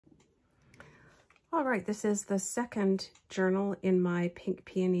All right, this is the second journal in my Pink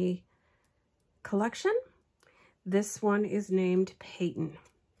Peony collection. This one is named Peyton.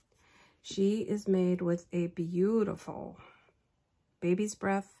 She is made with a beautiful Baby's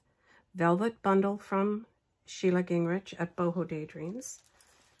Breath velvet bundle from Sheila Gingrich at Boho Daydreams.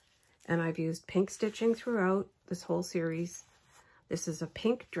 And I've used pink stitching throughout this whole series. This is a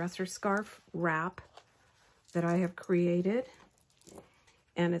pink dresser scarf wrap that I have created.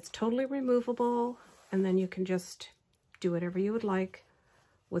 And it's totally removable, and then you can just do whatever you would like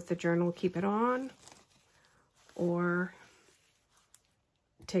with the journal. Keep it on, or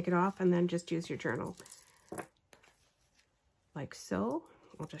take it off and then just use your journal. Like so.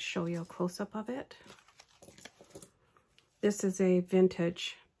 I'll just show you a close-up of it. This is a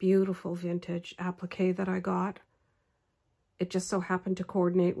vintage, beautiful vintage applique that I got. It just so happened to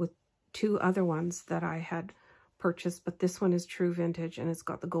coordinate with two other ones that I had purchased, but this one is true vintage and it's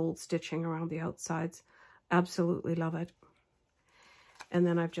got the gold stitching around the outsides. Absolutely love it. And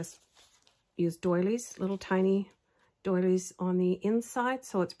then I've just used doilies, little tiny doilies on the inside,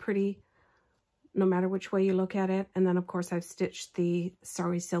 so it's pretty no matter which way you look at it. And then of course I've stitched the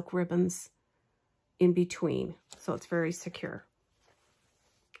sari silk ribbons in between, so it's very secure.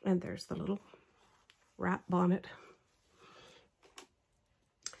 And there's the little wrap bonnet.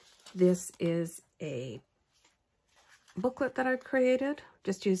 This is a booklet that I've created,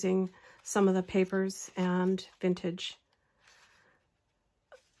 just using some of the papers and vintage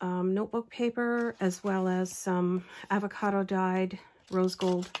notebook paper, as well as some avocado dyed rose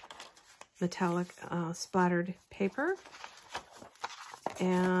gold metallic splattered paper,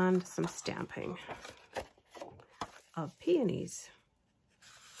 and some stamping of peonies,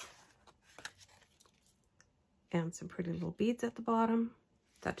 and some pretty little beads at the bottom.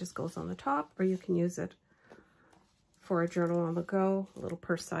 That just goes on the top, or you can use it for a journal on the go, a little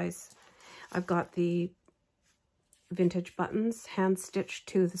purse size. I've got the vintage buttons hand stitched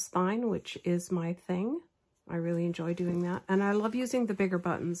to the spine, which is my thing. I really enjoy doing that. And I love using the bigger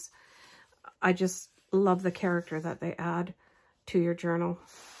buttons. I just love the character that they add to your journal.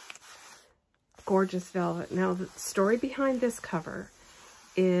 Gorgeous velvet. Now, the story behind this cover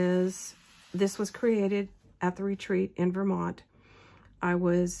is this was created at the retreat in Vermont. I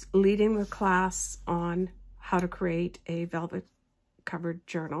was leading the class on how to create a velvet covered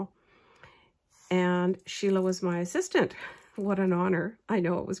journal, and Sheila was my assistant. What an honor. I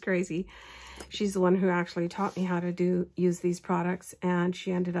know, it was crazy. She's the one who actually taught me how to use these products, and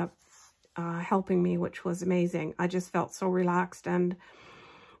she ended up helping me, which was amazing. I just felt so relaxed and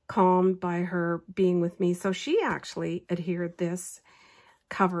calmed by her being with me. So she actually adhered this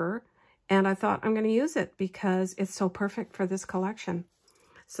cover, and I thought, I'm going to use it because it's so perfect for this collection.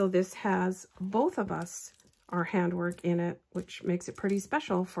 So this has both of us, our handwork in it, which makes it pretty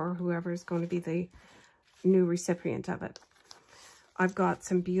special for whoever is going to be the new recipient of it. I've got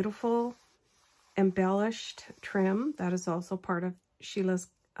some beautiful embellished trim that is also part of Sheila's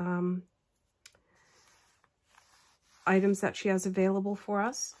items that she has available for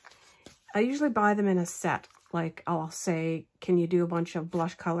us. I usually buy them in a set. Like, I'll say, can you do a bunch of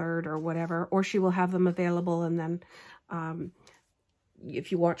blush colored or whatever, or she will have them available, and then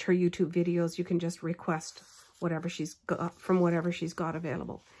if you watch her YouTube videos, you can just request whatever she's got from whatever she's got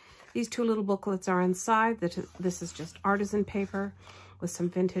available. These two little booklets are inside. This is just artisan paper with some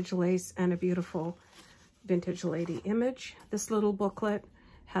vintage lace and a beautiful vintage lady image. This little booklet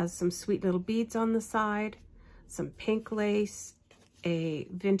has some sweet little beads on the side, some pink lace, a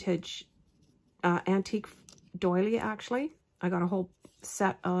vintage antique doily, actually. I got a whole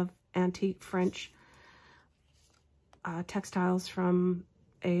set of antique French textiles from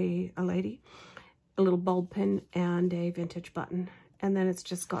a lady, a little bulb pin, and a vintage button. And then it's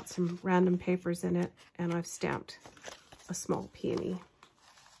just got some random papers in it, and I've stamped a small peony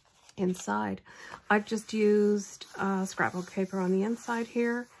inside. I've just used scrapbook paper on the inside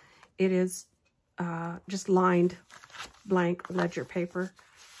here. It is just lined blank ledger paper.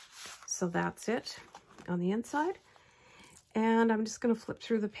 So that's it on the inside. And I'm just going to flip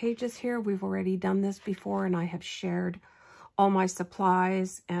through the pages here. We've already done this before, and I have shared all my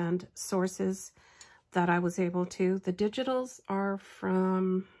supplies and sources that I was able to. The digitals are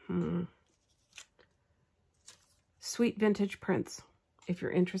from Sweet Vintage Prints, if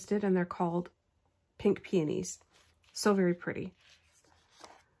you're interested, and they're called Pink Peonies. So very pretty.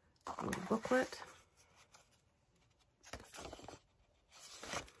 A little booklet.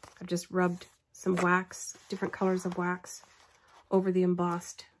 I've just rubbed some wax, different colors of wax, over the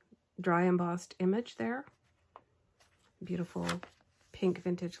embossed, dry embossed image there. Beautiful pink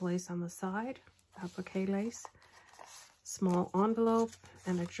vintage lace on the side, applique lace. Small envelope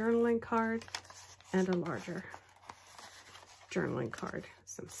and a journaling card. and a larger journaling card.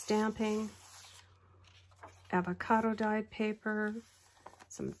 Some stamping, avocado dyed paper,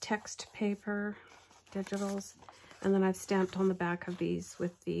 some text paper, digitals, and then I've stamped on the back of these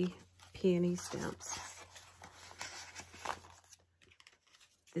with the peony stamps.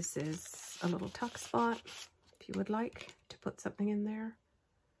 This is a little tuck spot, if you would like to put something in there.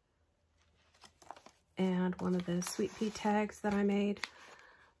 And one of the sweet pea tags that I made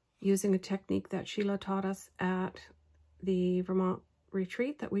using a technique that Sheila taught us at the Vermont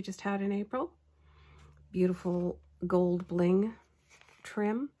retreat that we just had in April. Beautiful gold bling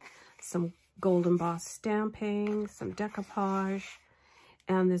trim, some gold embossed stamping, some decoupage,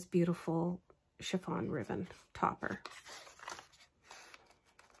 and this beautiful chiffon ribbon topper.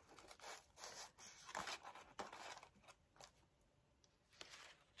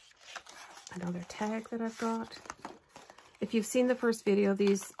 Another tag that I've got. If you've seen the first video,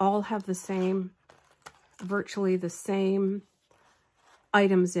 these all have the same, virtually the same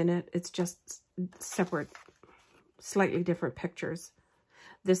items in it. It's just separate, slightly different pictures.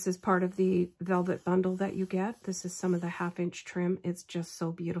 This is part of the velvet bundle that you get. This is some of the 1/2-inch trim. It's just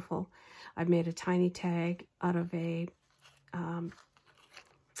so beautiful. I've made a tiny tag out of a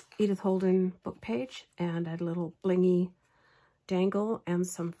Edith Holden book page and a little blingy dangle and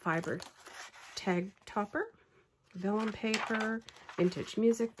some fiber tag topper, vellum paper, vintage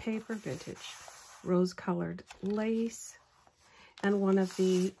music paper, vintage rose-colored lace, and one of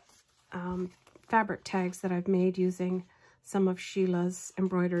the fabric tags that I've made using some of Sheila's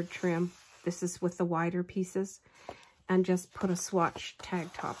embroidered trim. This is with the wider pieces, and just put a swatch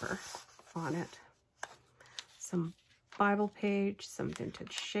tag topper on it. Some Bible page, some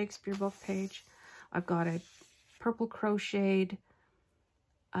vintage Shakespeare book page. I've got a purple crocheted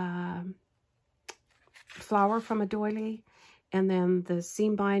flower from a doily, and then the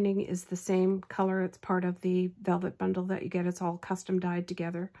seam binding is the same color. It's part of the velvet bundle that you get. It's all custom dyed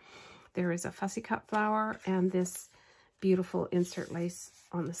together. There is a fussy cut flower and this beautiful insert lace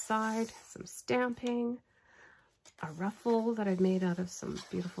on the side, some stamping, a ruffle that I've made out of some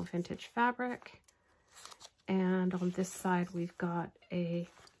beautiful vintage fabric, and on this side we've got an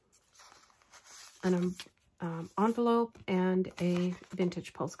envelope and a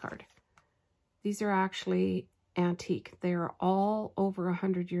vintage postcard. These are actually antique. They are all over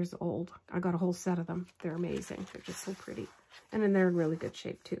 100 years old. I got a whole set of them. They're amazing. They're just so pretty. And then they're in really good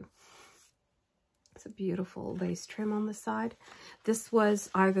shape too. It's a beautiful lace trim on the side. This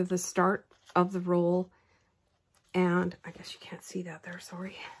was either the start of the roll, and I guess you can't see that there,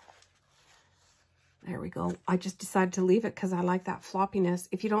 sorry. There we go. I just decided to leave it because I like that floppiness.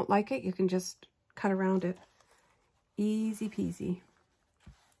 If you don't like it, you can just cut around it. Easy peasy.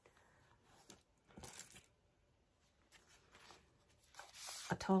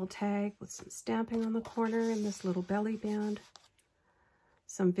 A tall tag with some stamping on the corner and this little belly band.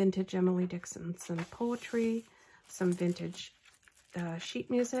 Some vintage Emily Dickinson poetry, some vintage sheet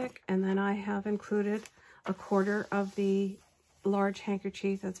music, and then I have included a quarter of the large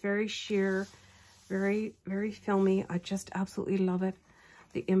handkerchief that's very sheer, very, very filmy. I just absolutely love it.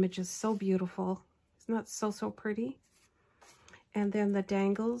 The image is so beautiful. Isn't that so, so pretty? And then the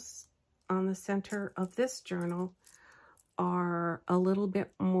dangles on the center of this journal are a little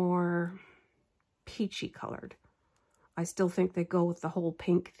bit more peachy colored. I still think they go with the whole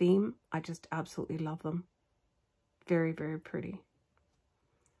pink theme. I just absolutely love them. Very, very pretty.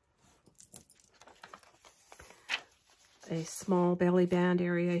 A small belly band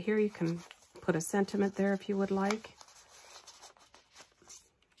area here. You can put a sentiment there if you would like.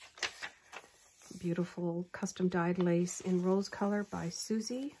 Beautiful custom dyed lace in rose color by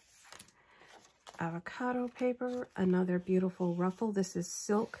Susie. Avocado paper, another beautiful ruffle. This is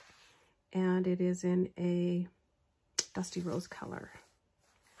silk and it is in a dusty rose color.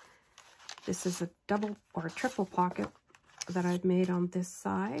 This is a double or a triple pocket that I've made on this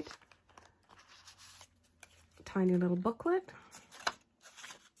side. Tiny little booklet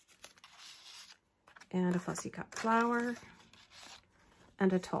and a fussy cut flower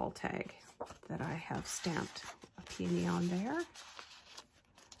and a tall tag that I have stamped a peony on there.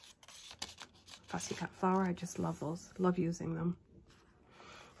 Fussy cut flower, I just love those, love using them.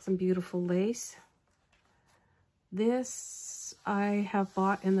 Some beautiful lace. This I have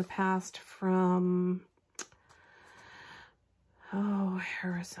bought in the past from,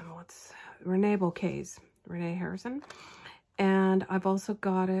 Harrison, Renee Bouquets, Renee Harrison. And I've also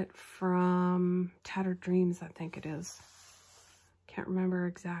got it from Tattered Dreams, I think it is. Can't remember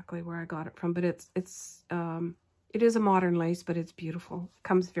exactly where I got it from, but it is a modern lace, but it's beautiful. It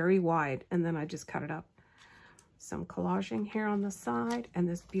comes very wide, and then I just cut it up. Some collaging here on the side, and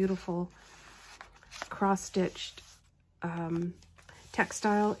this beautiful cross-stitched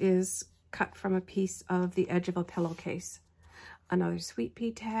textile is cut from a piece of the edge of a pillowcase. Another Sweet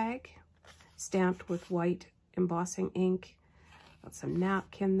Pea tag, stamped with white embossing ink. Got some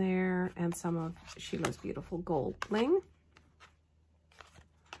napkin there and some of Sheila's beautiful gold bling.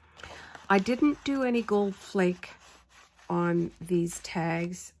 I didn't do any gold flake on these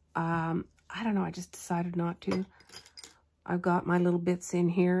tags. I don't know, I just decided not to. I've got my little bits in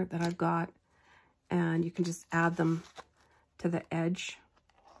here that I've got, and you can just add them to the edge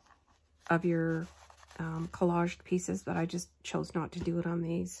of your collaged pieces, but I just chose not to do it on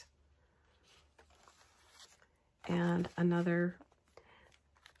these. And another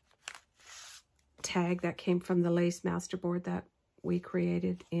tag that came from the lace masterboard that we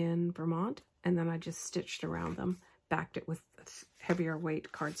created in Vermont, and then I just stitched around them, backed it with heavier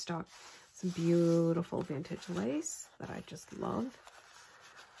weight cardstock. Some beautiful vintage lace that I just love.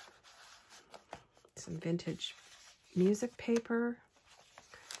 Some vintage music paper,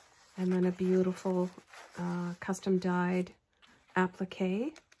 and then a beautiful custom dyed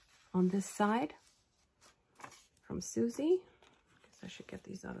applique on this side from Susie. Guess I should get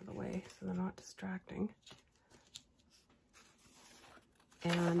these out of the way so they're not distracting.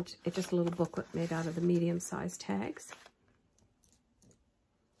 And it's just a little booklet made out of the medium-sized tags.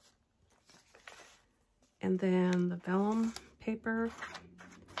 And then the vellum paper,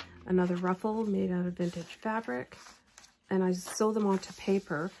 another ruffle made out of vintage fabric. And I sew them onto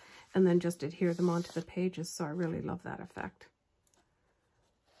paper and then just adhere them onto the pages, so I really love that effect.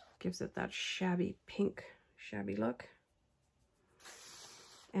 Gives it that shabby pink, shabby look.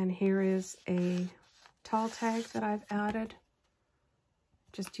 And here is a tall tag that I've added,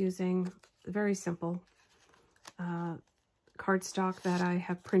 just using very simple cardstock that I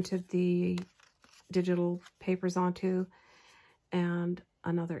have printed the digital papers onto, and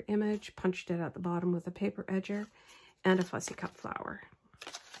another image, punched it at the bottom with a paper edger, and a fussy cut flower.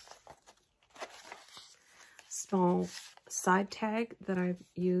 Small side tag that I've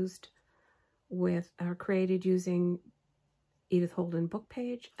used with, created using Edith Holden book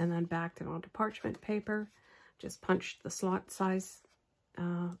page, and then backed it onto parchment paper. Just punched the slot size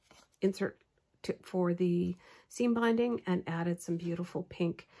insert for the seam binding and added some beautiful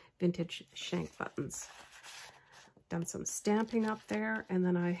pink vintage shank buttons. Done some stamping up there, and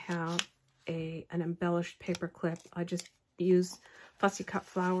then I have an embellished paper clip. I just use fussy cut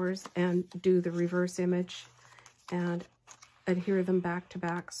flowers and do the reverse image and adhere them back to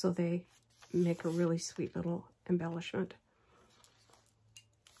back so they make a really sweet little embellishment.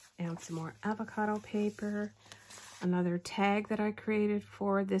 And some more avocado paper. Another tag that I created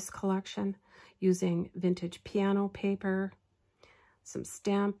for this collection using vintage piano paper. Some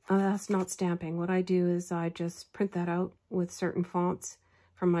that's not stamping. What I do is I just print that out with certain fonts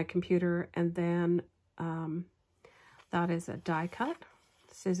from my computer, and then that is a die cut,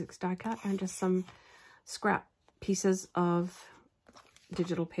 Sizzix die cut, and just some scrap pieces of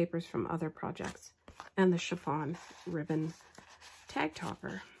digital papers from other projects. And the chiffon ribbon tag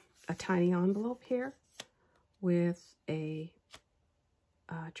topper. A tiny envelope here with a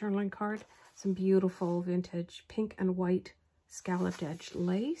journaling card, some beautiful vintage pink and white scalloped edge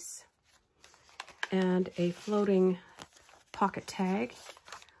lace, and a floating pocket tag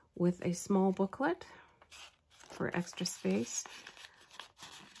with a small booklet for extra space.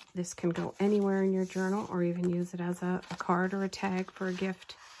 This can go anywhere in your journal, or even use it as a card or a tag for a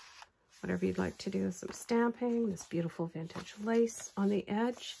gift, whatever you'd like to do. Some stamping, this beautiful vintage lace on the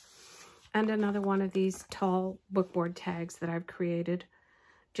edge, and another one of these tall bookboard tags that I've created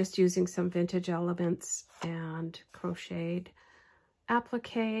just using some vintage elements and crocheted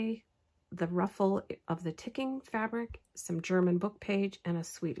applique, the ruffle of the ticking fabric, some German book page, and a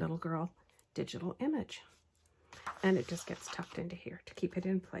sweet little girl digital image. And it just gets tucked into here to keep it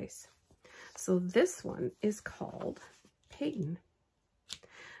in place. So this one is called Peyton.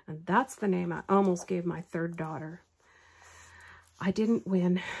 And that's the name I almost gave my third daughter. I didn't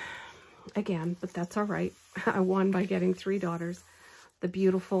win again, but that's all right. I won by getting 3 daughters. The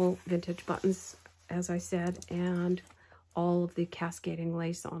beautiful vintage buttons, as I said, and all of the cascading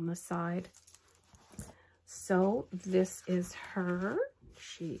lace on the side. So this is her.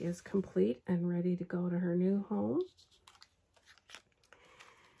 She is complete and ready to go to her new home.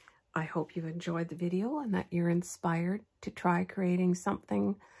 I hope you enjoyed the video and that you're inspired to try creating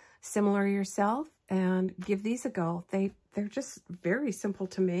something similar yourself and give these a go. They're just very simple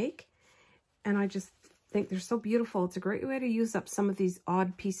to make, and I just think they're so beautiful. It's a great way to use up some of these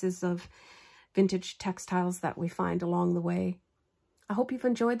odd pieces of vintage textiles that we find along the way. I hope you've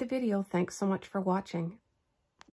enjoyed the video. Thanks so much for watching.